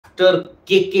after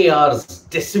KKR's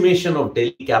decimation of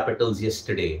Delhi Capitals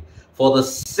yesterday, for the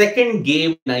second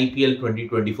game in IPL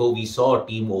 2024, we saw a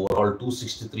team overall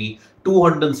 263,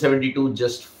 272,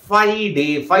 just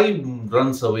 5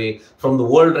 runs away from the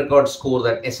world record score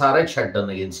that SRH had done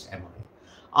against MI.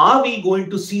 Are we going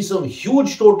to see some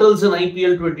huge totals in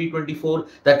IPL 2024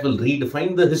 that will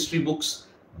redefine the history books?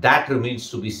 That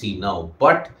remains to be seen now.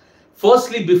 But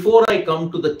firstly, before I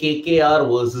come to the KKR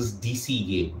versus DC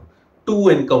game, two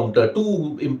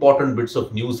important bits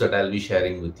of news that I'll be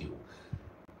sharing with you.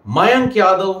 Mayank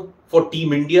Yadav for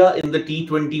Team India in the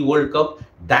T20 World Cup,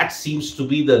 that seems to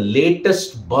be the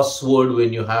latest buzzword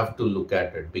when you have to look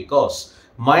at it, because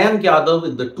Mayank Yadav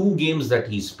in the 2 games that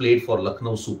he's played for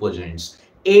Lucknow Super Giants,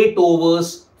 8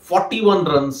 overs, 41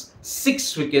 runs,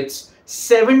 6 wickets,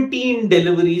 17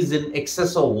 deliveries in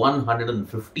excess of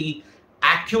 150,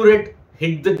 accurate,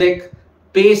 hit the deck,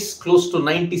 pace close to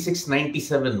 96,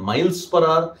 97 miles per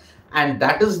hour. And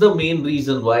that is the main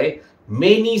reason why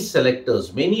many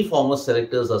former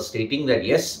selectors are stating that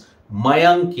yes,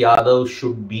 Mayank Yadav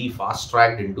should be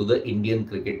fast-tracked into the Indian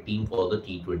cricket team for the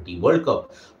T20 World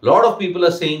Cup. A lot of people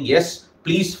are saying, yes,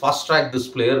 please fast-track this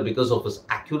player because of his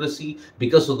accuracy,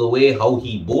 because of the way how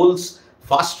he bowls.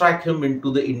 Fast-track him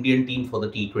into the Indian team for the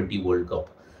T20 World Cup.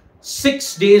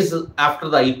 6 days after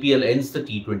the IPL ends, the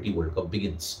T20 World Cup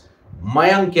begins.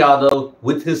 Mayank Yadav,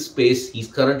 with his pace,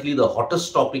 he's currently the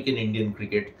hottest topic in Indian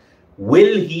cricket.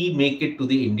 Will he make it to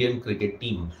the Indian cricket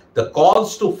team? The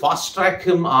calls to fast-track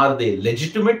him, are they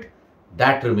legitimate?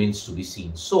 That remains to be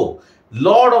seen. So,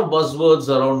 lot of buzzwords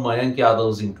around Mayank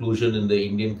Yadav's inclusion in the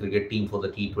Indian cricket team for the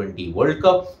T20 World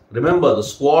Cup. Remember, the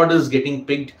squad is getting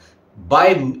picked by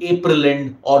April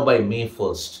end or by May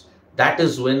 1st. That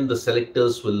is when the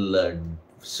selectors will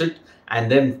sit and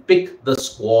then pick the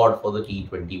squad for the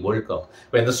T20 World Cup.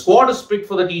 When the squad is picked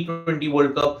for the T20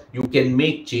 World Cup, you can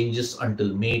make changes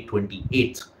until May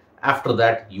 28th. After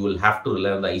that, you will have to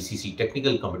rely on the ICC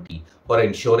Technical Committee for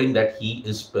ensuring that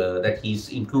he's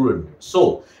included.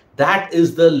 So that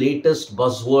is the latest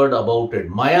buzzword about it.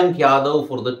 Mayank Yadav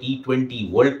for the T20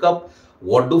 World Cup.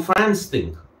 What do fans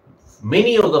think?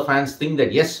 Many of the fans think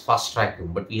that yes, fast track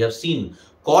him, but we have seen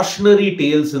cautionary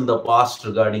tales in the past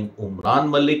regarding Umran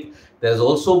Malik. There's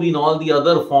also been all the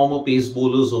other former pace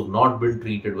bowlers who have not been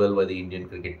treated well by the Indian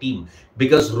cricket team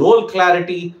because role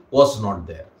clarity was not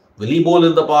there. Will he bowl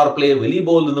in the power play? Will he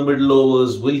bowl in the middle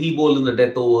overs? Will he bowl in the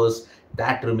death overs?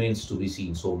 That remains to be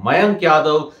seen. So Mayank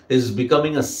Yadav is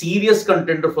becoming a serious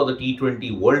contender for the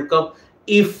T20 World Cup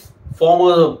if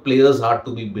former players are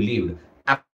to be believed.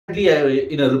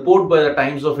 Apparently, in a report by the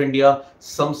Times of India,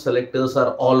 some selectors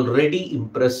are already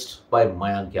impressed by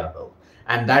Mayank Yadav.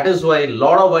 And that is why a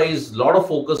lot of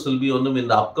focus will be on him in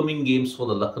the upcoming games for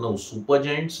the Lucknow Super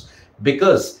Giants,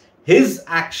 because his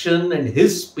action and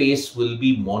his pace will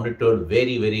be monitored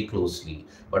very, very closely.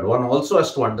 But one also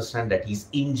has to understand that he's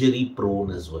injury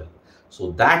prone as well.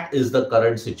 So that is the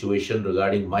current situation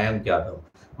regarding Mayank Yadav.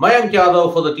 Mayank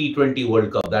Yadav for the T20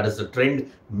 World Cup. That is the trend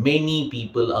many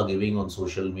people are giving on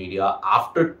social media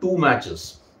after 2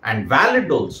 matches. And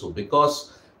valid also,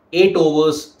 because 8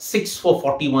 overs, 6 for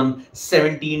 41,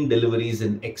 17 deliveries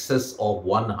in excess of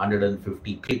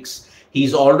 150 clicks.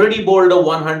 He's already bowled a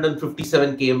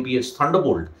 157 kmph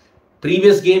Thunderbolt.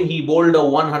 Previous game, he bowled a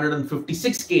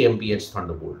 156 kmph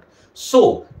Thunderbolt.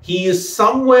 So, he is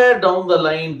somewhere down the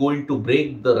line going to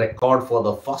break the record for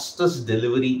the fastest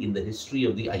delivery in the history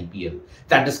of the IPL.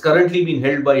 That is currently being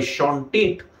held by Sean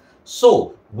Tate.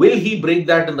 So, will he break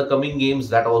that in the coming games?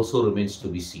 That also remains to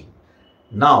be seen.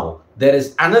 Now, there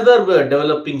is another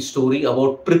developing story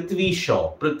about Prithvi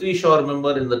Shaw. Prithvi Shaw,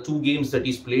 remember, in the 2 games that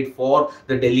he's played for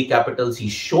the Delhi Capitals,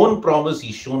 he's shown promise,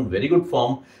 he's shown very good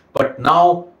form. But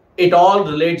now, it all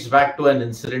relates back to an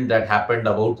incident that happened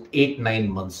about 8-9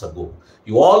 months ago.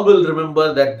 You all will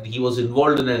remember that he was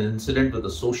involved in an incident with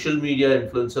a social media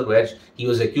influencer where he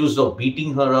was accused of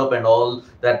beating her up and all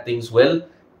that things. Well,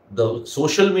 the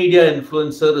social media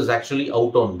influencer is actually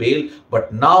out on bail,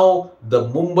 but now the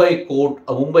Mumbai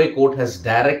court has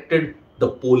directed the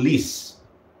police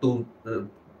to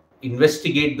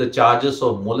investigate the charges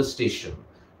of molestation.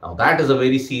 Now that is a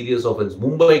very serious offense.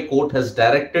 Mumbai court has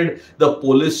directed the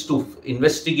police to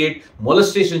investigate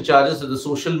molestation charges that the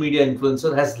social media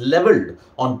influencer has leveled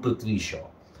on Prithvi Shaw.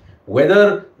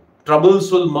 Whether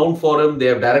troubles will mount for him, they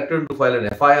have directed him to file an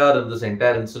FIR in this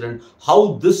entire incident.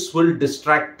 How this will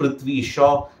distract Prithvi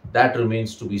Shaw, that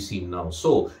remains to be seen now.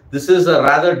 So this is a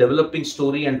rather developing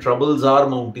story and troubles are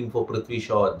mounting for Prithvi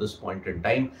Shaw at this point in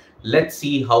time. Let's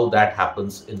see how that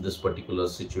happens in this particular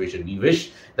situation. We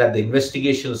wish that the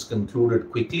investigation is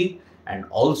concluded quickly And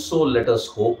also let us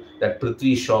hope that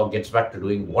Prithvi Shaw gets back to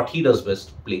doing what he does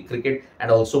best, play cricket,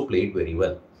 and also play it very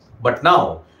well. But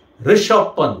now,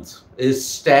 Rishabh Pant is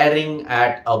staring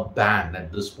at a ban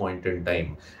at this point in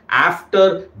time.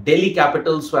 After Delhi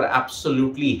Capitals were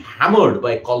absolutely hammered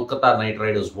by Kolkata Knight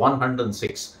Riders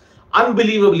 106.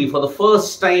 Unbelievably, for the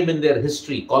first time in their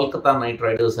history, Kolkata Knight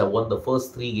Riders have won the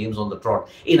first 3 games on the trot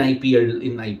in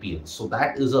IPL. So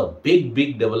that is a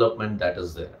big development that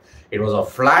is there. It was a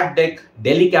flat deck.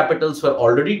 Delhi Capitals were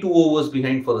already 2 overs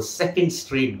behind for the second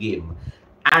straight game.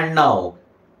 And now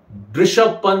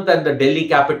Rishabh Pant and the Delhi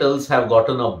Capitals have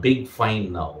gotten a big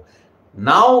fine now.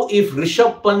 Now, if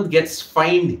Rishabh Pant gets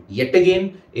fined yet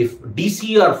again, if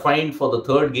DC are fined for the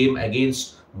third game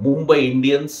against Mumbai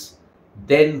Indians,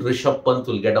 then Rishabh Pant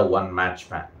will get a one-match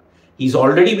ban. He's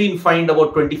already been fined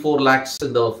about 24 lakhs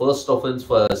in the first offence.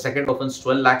 For second offence,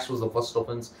 12 lakhs was the first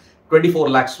offence, 24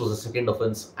 lakhs was the second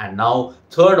offence, and now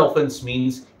third offence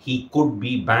means he could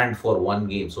be banned for 1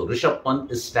 game. So Rishabh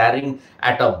Pant is staring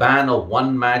at a ban of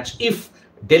 1 match if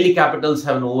Delhi Capitals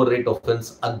have an overrate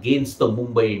offence against the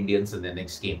Mumbai Indians in the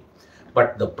next game.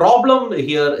 But the problem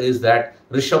here is that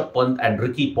Rishabh Pant and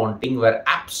Ricky Ponting were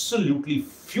absolutely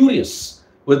furious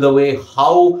with the way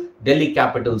how Delhi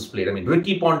Capitals played. I mean,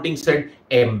 Ricky Ponting said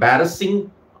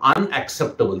embarrassing,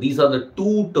 unacceptable. These are the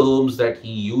 2 terms that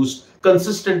he used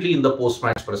consistently in the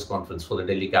post-match press conference for the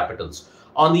Delhi Capitals.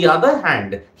 On the other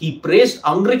hand, he praised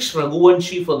Angrich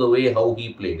Raghuvanshi for the way how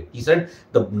he played. He said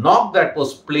the knock that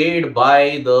was played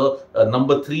by the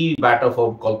number 3 batter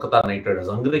for Kolkata Knight Riders,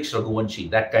 Angrich Raghuvanshi,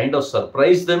 that kind of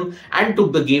surprised them and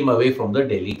took the game away from the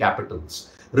Delhi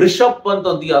Capitals. Rishabh Pant,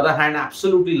 on the other hand,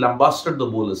 absolutely lambasted the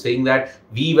bowlers, saying that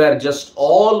we were just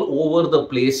all over the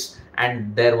place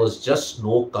and there was just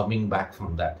no coming back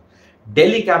from that.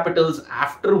 Delhi Capitals,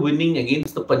 after winning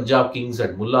against the Punjab Kings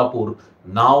at Mullapur,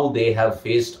 now they have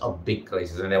faced a big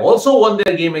crisis. And they also won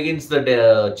their game against the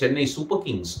Chennai Super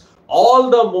Kings. All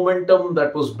the momentum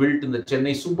that was built in the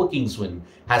Chennai Super Kings win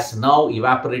has now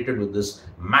evaporated with this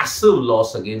massive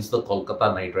loss against the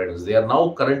Kolkata Knight Riders. They are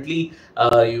now currently,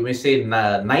 you may say,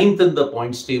 9th in the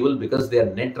points table because their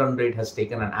net run rate has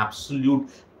taken an absolute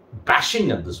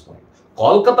bashing at this point.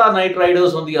 Kolkata Knight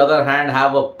Riders, on the other hand,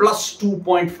 have a plus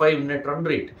 2.5 net run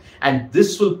rate. And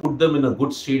this will put them in a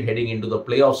good state heading into the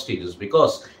playoff stages,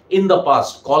 because in the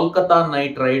past, Kolkata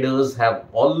Knight Riders have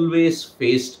always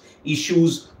faced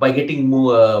issues by getting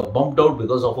bumped out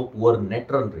because of a poor net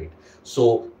run rate.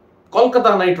 So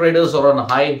Kolkata Knight Riders are on a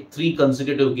high, 3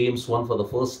 consecutive games won for the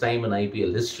first time in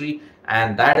IPL history.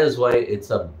 And that is why it's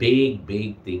a big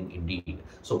thing indeed.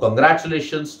 So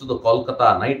congratulations to the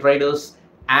Kolkata Knight Riders.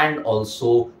 And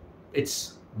also,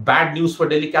 it's bad news for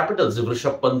Delhi Capitals if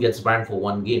Rishabh Pant gets banned for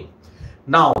 1 game.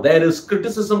 Now, there is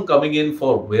criticism coming in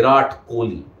for Virat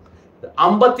Kohli. The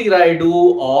Ambati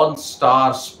Rayudu on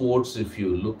Star Sports, if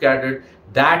you look at it,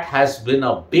 that has been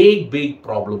a big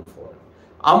problem for him.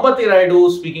 Ambati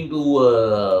Rayudu, speaking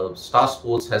to Star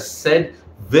Sports, has said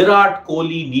Virat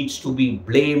Kohli needs to be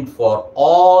blamed for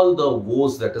all the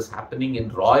woes that is happening in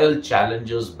Royal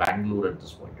Challengers Bangalore at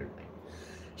this point in time.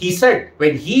 He said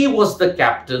when he was the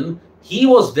captain, he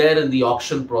was there in the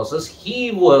auction process.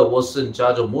 He was in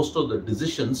charge of most of the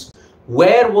decisions.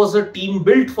 Where was a team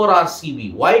built for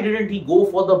RCB? Why didn't he go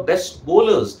for the best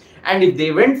bowlers? And if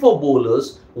they went for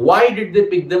bowlers, why did they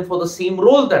pick them for the same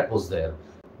role that was there?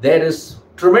 There is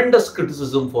tremendous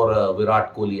criticism for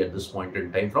Virat Kohli at this point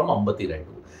in time from Ambati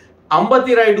Rayudu.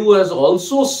 Ambati Rayudu has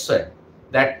also said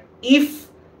that if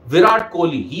Virat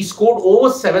Kohli, he scored over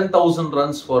 7,000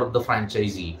 runs for the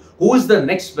franchisee. Who is the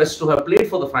next best to have played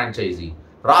for the franchisee?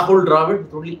 Rahul Dravid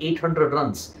with only 800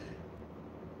 runs.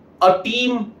 A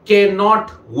team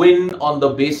cannot win on the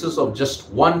basis of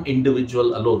just one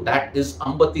individual alone. That is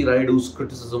Ambati Rayudu's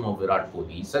criticism of Virat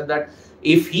Kohli. He said that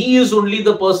if he is only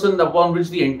the person upon which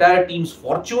the entire team's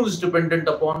fortune is dependent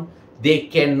upon, they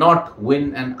cannot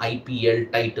win an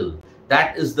IPL title.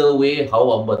 That is the way how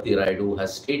Ambati Rayudu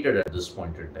has stated at this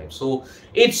point in time. So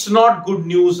it's not good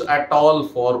news at all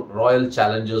for Royal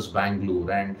Challengers Bangalore.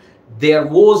 And their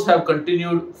woes have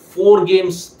continued. 4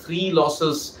 games, 3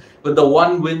 losses, with the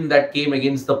 1 win that came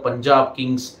against the Punjab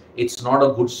Kings. It's not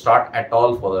a good start at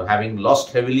all for them, having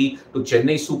lost heavily to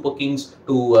Chennai Super Kings,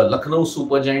 to Lucknow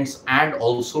Super Giants, and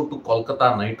also to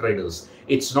Kolkata Knight Riders.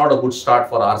 It's not a good start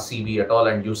for RCB at all.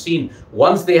 And you've seen,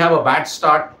 once they have a bad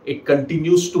start, it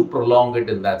continues to prolong it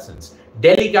in that sense.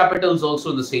 Delhi Capitals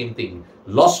also the same thing.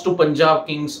 Lost to Punjab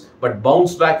Kings, but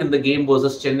bounced back in the game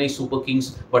versus Chennai Super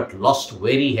Kings, but lost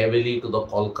very heavily to the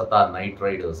Kolkata Knight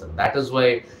Riders. And that is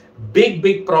why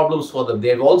big problems for them. They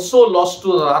have also lost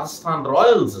to the Rajasthan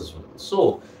Royals as well.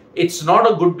 So it's not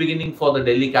a good beginning for the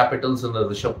Delhi Capitals and the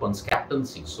Rishabh Pant's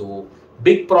captaincy. So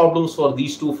big problems for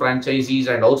these two franchisees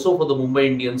and also for the Mumbai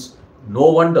Indians.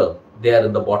 No wonder they are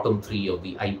in the bottom three of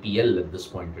the IPL at this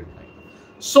point in time.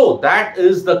 So that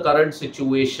is the current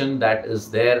situation that is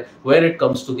there where it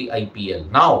comes to the IPL.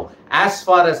 Now, as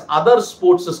far as other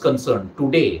sports is concerned,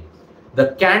 today,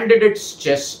 the Candidates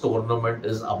Chess Tournament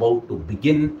is about to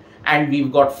begin, and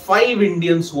we've got 5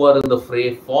 Indians who are in the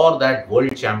fray for that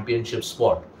World Championship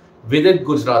spot. Vidit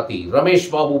Gujrati, Ramesh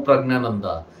Babu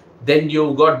Pragnananda, then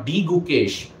you've got D.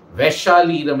 Gukesh,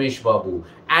 Vaishali Ramesh Babu,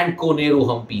 and Koneru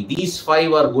Hampi. These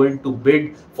 5 are going to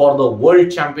bid for the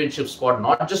World Championship spot,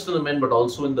 not just in the men, but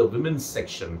also in the women's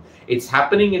section. It's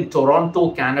happening in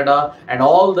Toronto, Canada, and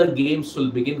all the games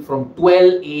will begin from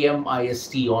 12 a.m.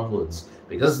 IST onwards.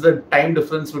 Because the time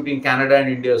difference between Canada and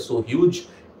India is so huge,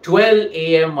 12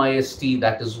 a.m. IST,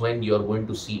 that is when you're going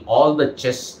to see all the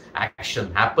chess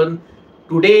action happen.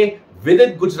 Today,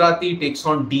 Vidit Gujrati takes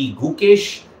on D.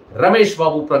 Gukesh. Ramesh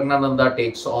Babu Pragnananda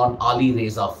takes on Ali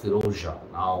Reza Firoja.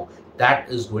 Now, that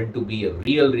is going to be a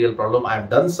real problem. I've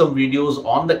done some videos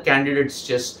on the candidates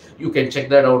chess. You can check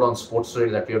that out on Sports Today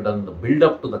that we have done the build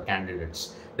up to the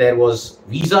candidates. There was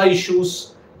visa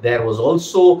issues. There was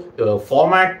also a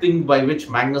format thing by which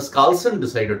Magnus Carlsen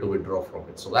decided to withdraw from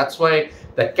it. So that's why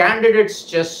the candidates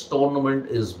chess tournament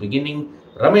is beginning.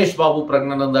 Ramesh Babu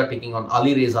Pragnananda taking on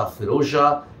Ali Reza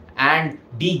Firoja and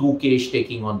D. Gukesh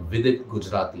taking on Vidit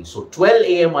Gujrati. So 12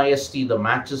 a.m. IST, the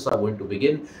matches are going to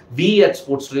begin. We at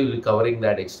Sports Today will be covering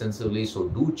that extensively. So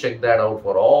do check that out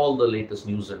for all the latest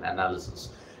news and analysis.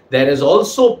 There is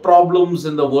also problems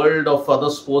in the world of other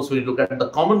sports when you look at the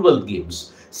Commonwealth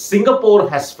Games. Singapore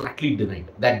has flatly denied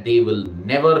that they will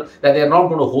never, that they are not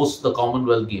going to host the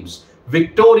Commonwealth Games.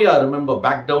 Victoria, remember,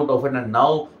 backed out of it, and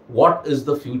now what is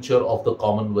the future of the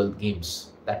Commonwealth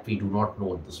Games? That we do not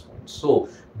know at this point. So,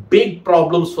 big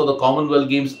problems for the Commonwealth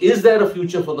Games. Is there a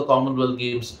future for the Commonwealth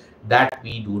Games? That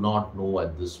we do not know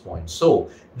at this point. So,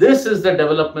 this is the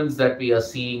developments that we are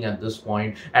seeing at this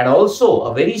point. And also,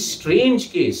 a very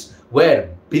strange case where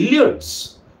a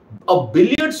billiards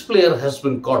player has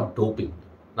been caught doping.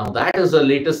 Now, that is the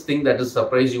latest thing that has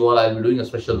surprised you all. I'll be doing a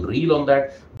special reel on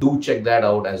that. Do check that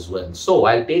out as well. So,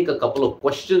 I'll take a couple of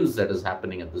questions that is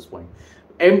happening at this point.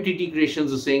 MTT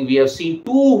Creations is saying, we have seen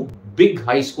 2 big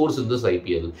high scores in this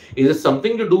IPL. Is it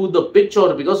something to do with the pitch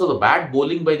or because of the bad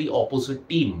bowling by the opposite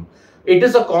team? It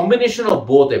is a combination of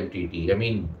both, MTT. I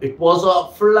mean, it was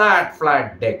a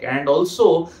flat deck. And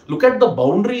also, look at the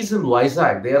boundaries in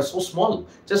Vizag. They are so small,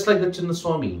 just like the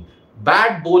Chinnaswamy.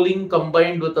 Bad bowling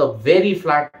combined with a very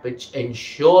flat pitch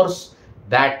ensures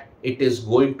that it is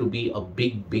going to be a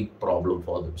big problem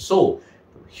for them. So,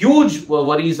 huge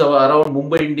worries around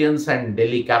Mumbai Indians and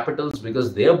Delhi Capitals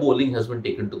because their bowling has been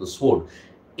taken to the sword.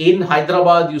 In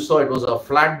Hyderabad, you saw it was a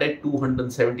flat deck,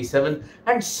 277,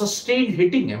 and sustained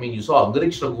hitting. I mean, you saw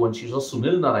Angarish Raghuvanshi, you saw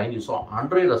Sunil Narayan, you saw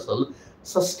Andre Russell,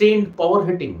 sustained power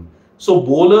hitting. So,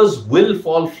 bowlers will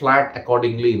fall flat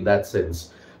accordingly in that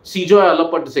sense. Sejoy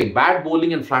Alapat is saying, bad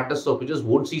bowling and flattest of pitches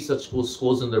won't see such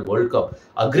scores in the World Cup.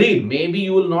 Agreed, maybe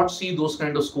you will not see those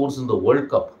kind of scores in the World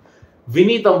Cup.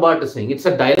 Vineet Ambat is saying, it's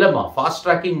a dilemma.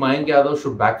 Fast-tracking Mayank Yadav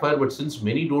should backfire, but since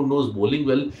many don't know his bowling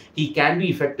well, he can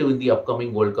be effective in the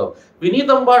upcoming World Cup. Vineet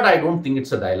Ambat, I don't think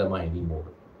it's a dilemma anymore.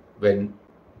 When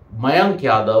Mayank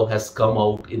Yadav has come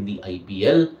out in the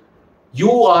IPL,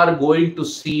 you are going to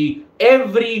see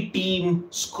every team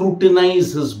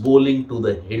scrutinize his bowling to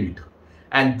the hilt.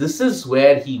 And this is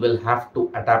where he will have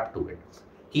to adapt to it.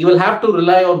 He will have to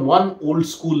rely on one old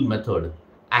school method,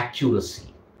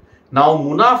 accuracy. Now,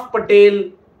 Munaf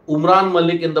Patel, Umran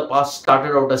Malik in the past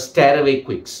started out as tearaway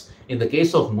quicks. In the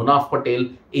case of Munaf Patel,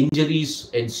 injuries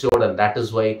ensued, and that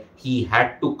is why he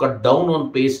had to cut down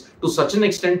on pace to such an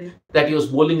extent that he was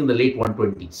bowling in the late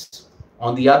 120s.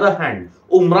 On the other hand,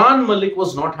 Umran Malik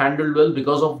was not handled well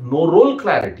because of no role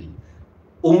clarity.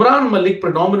 Umran Malik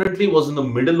predominantly was in the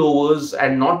middle overs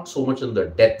and not so much in the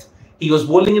death. He was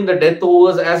bowling in the death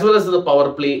overs as well as in the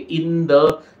power play in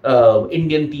the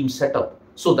Indian team setup.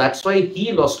 So that's why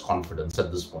he lost confidence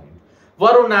at this point.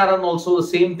 Varun Aaron also the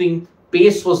same thing.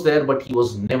 Pace was there, but he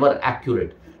was never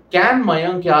accurate. Can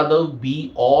Mayank Yadav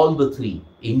be all the 3?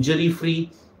 Injury-free,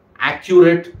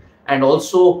 accurate, and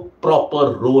also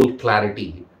proper role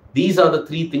clarity. These are the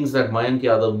 3 things that Mayank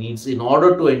Yadav needs in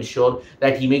order to ensure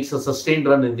that he makes a sustained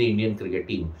run in the Indian cricket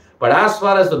team. But as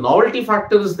far as the novelty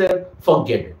factor is there,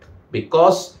 forget it.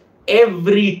 Because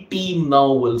every team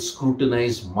now will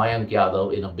scrutinize Mayank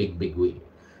Yadav in a big way.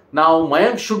 Now,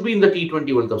 Mayank should be in the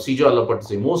T20 World Cup. CJ Allapat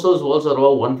say. Moses was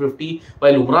above 150,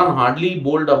 while Umran hardly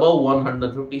bowled above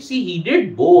 150. See, he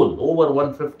did bowl over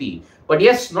 150. But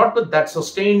yes, not with that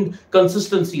sustained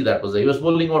consistency that was there. He was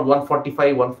bowling about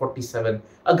 145, 147.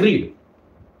 Agreed.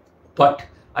 But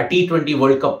a T20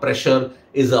 World Cup pressure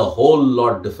is a whole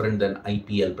lot different than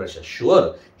IPL pressure.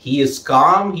 Sure, he is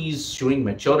calm, he's showing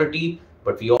maturity,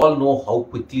 but we all know how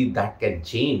quickly that can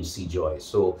change, CJ.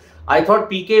 So I thought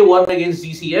PK won against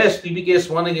DC. Yes, PBKS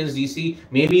won against DC.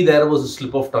 Maybe there was a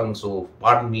slip of tongue. So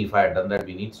pardon me if I had done that,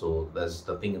 Vinith. So that's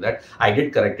the thing that I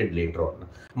did correct it later on.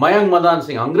 Mayank Madan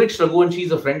saying, Angrich Raghuvanshi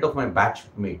is a friend of my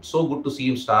batchmate. So good to see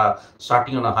him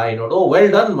starting on a high note. Oh, well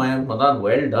done, Mayank Madan.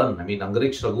 Well done. I mean,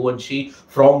 Angrich Raghuvanshi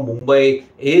from Mumbai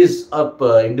is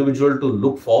an individual to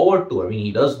look forward to. I mean,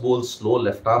 he does bowl slow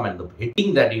left arm, and the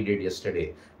hitting that he did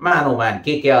yesterday, man, oh man,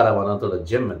 KKR have another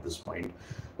gem at this point.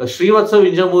 Srivatsa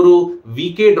Vinjamuru,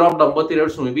 VK dropped Ambati,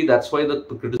 so maybe that's why the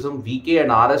criticism. VK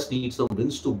and RS need some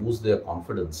wins to boost their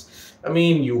confidence. I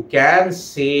mean, you can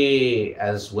say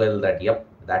as well that, yep,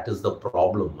 that is the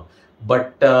problem.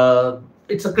 But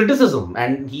it's a criticism,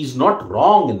 and he's not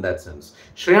wrong in that sense.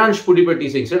 Shreyansh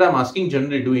Pudipati saying, said, I'm asking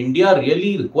generally, do India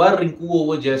really require Rinku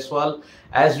over Jaiswal,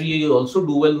 as we also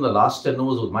do well in the last 10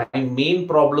 overs? My main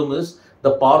problem is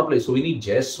the power play. So we need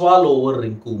Jaiswal over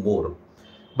Rinku more.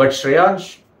 But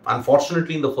Shreyansh,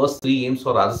 unfortunately, in the first 3 games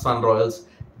for Rajasthan Royals,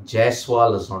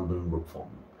 Jaiswal has not been in good form.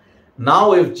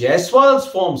 Now, if Jaiswal's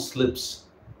form slips,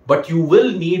 but you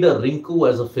will need a Rinku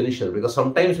as a finisher, because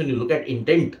sometimes when you look at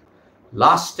intent,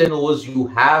 last 10 overs, you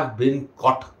have been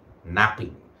caught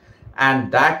napping.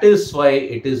 And that is why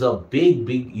it is a big,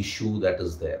 big issue that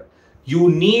is there. You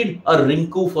need a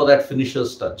Rinku for that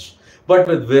finisher's touch. But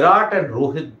with Virat and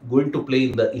Rohit going to play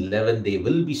in the 11, they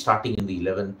will be starting in the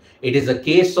 11. It is a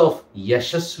case of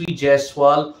Yashasvi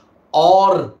Jaiswal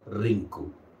or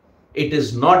Rinku. It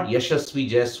is not Yashasvi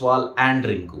Jaiswal and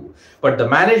Rinku. But the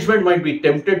management might be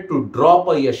tempted to drop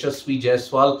a Yashasvi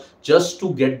Jaiswal just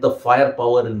to get the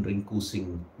firepower in Rinku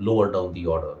Singh lower down the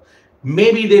order.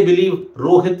 Maybe they believe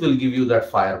Rohit will give you that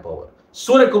firepower.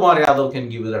 Surya Kumar Yadav can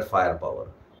give you that firepower.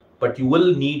 But you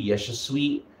will need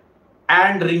Yashasvi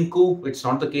and Rinku. It's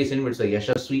not the case anymore. It's a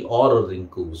Yashasvi or a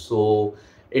Rinku. So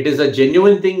it is a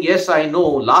genuine thing. Yes, I know.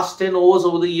 Last 10 overs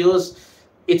over the years,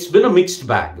 it's been a mixed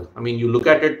bag. I mean, you look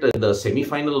at it in the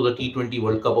semi-final of the T20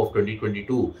 World Cup of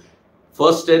 2022.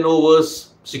 First 10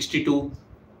 overs, 62.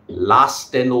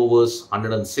 Last 10 overs,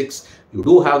 106. You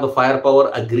do have the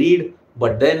firepower, agreed.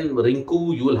 But then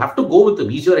Rinku, you will have to go with him.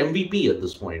 He's your MVP at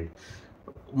this point.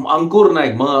 Ankur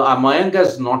Naik, Mayank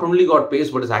has not only got pace,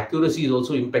 but his accuracy is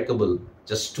also impeccable.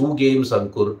 Just 2 games,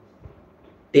 Ankur.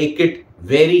 Take it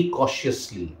very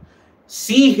cautiously.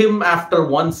 See him after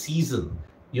 1 season.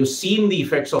 You've seen the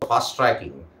effects of fast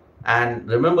tracking. And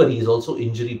remember, he's also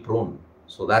injury prone.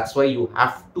 So that's why you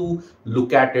have to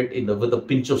look at it with a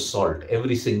pinch of salt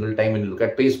every single time when you look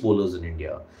at pace bowlers in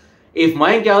India. If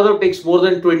Mayank Yadav takes more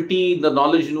than 20, the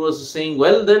knowledge universe is saying,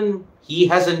 well, then he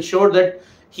has ensured that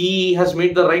he has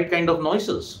made the right kind of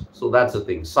noises. So that's the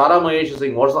thing. Sara Mahesh is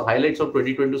saying, what's the highlights of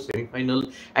 2022 semi-final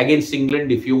against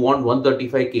England if you want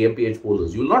 135 kmph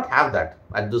bowlers? You will not have that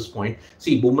at this point.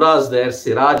 See, Bumrah is there,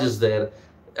 Siraj is there,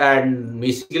 and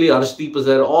basically Arshdeep is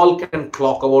there. All can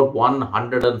clock about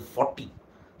 140.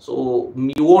 So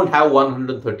you won't have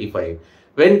 135.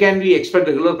 When can we expect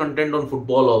regular content on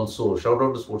football also? Shout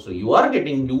out to Sports. You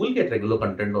will get regular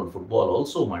content on football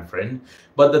also, my friend.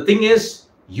 But the thing is,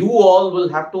 you all will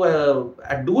have to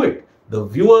do it. The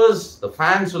viewers, the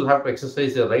fans will have to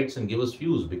exercise their rights and give us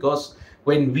views, because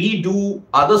when we do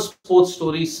other sports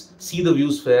stories, see the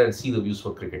views fair and see the views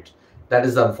for cricket. That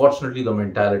is unfortunately the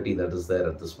mentality that is there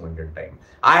at this point in time.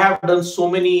 I have done so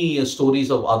many stories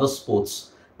of other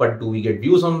sports, but do we get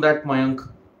views on that, Mayank?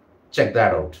 Check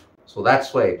that out. So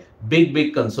that's why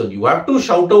big concern. You have to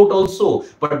shout out also,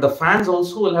 but the fans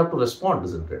also will have to respond,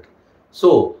 isn't it?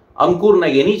 So Ankur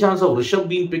Naik, any chance of Rishabh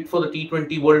being picked for the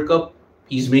T20 World Cup?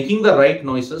 He's making the right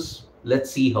noises.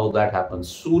 Let's see how that happens.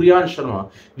 Suryan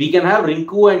Sharma, we can have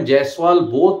Rinku and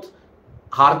Jaiswal, both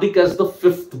Hardik as the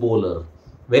 5th bowler.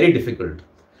 Very difficult.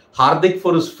 Hardik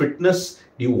for his fitness.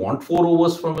 Do you want 4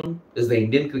 overs from him? Is the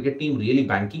Indian cricket team really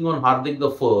banking on Hardik,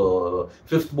 the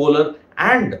 5th bowler?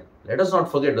 And let us not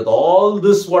forget, with all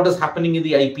this, what is happening in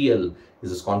the IPL, is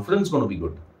his confidence going to be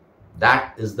good?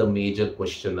 That is the major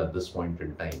question at this point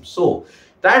in time. So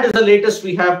that is the latest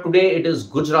we have today. It is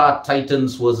Gujarat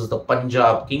Titans versus the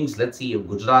Punjab Kings. Let's see if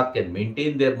Gujarat can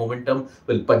maintain their momentum.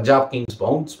 Will Punjab Kings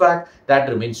bounce back? That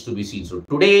remains to be seen. So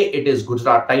today it is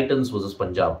Gujarat Titans versus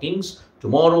Punjab Kings.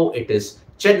 Tomorrow it is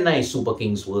Chennai Super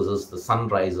Kings versus the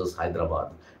Sunrisers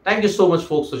Hyderabad. Thank you so much,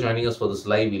 folks, for joining us for this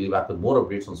live. We'll be back with more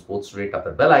updates on Sports Today. Tap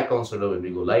that bell icon so that when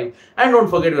we go live. And don't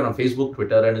forget, we're on Facebook,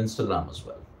 Twitter, and Instagram as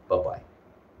well. Bye-bye.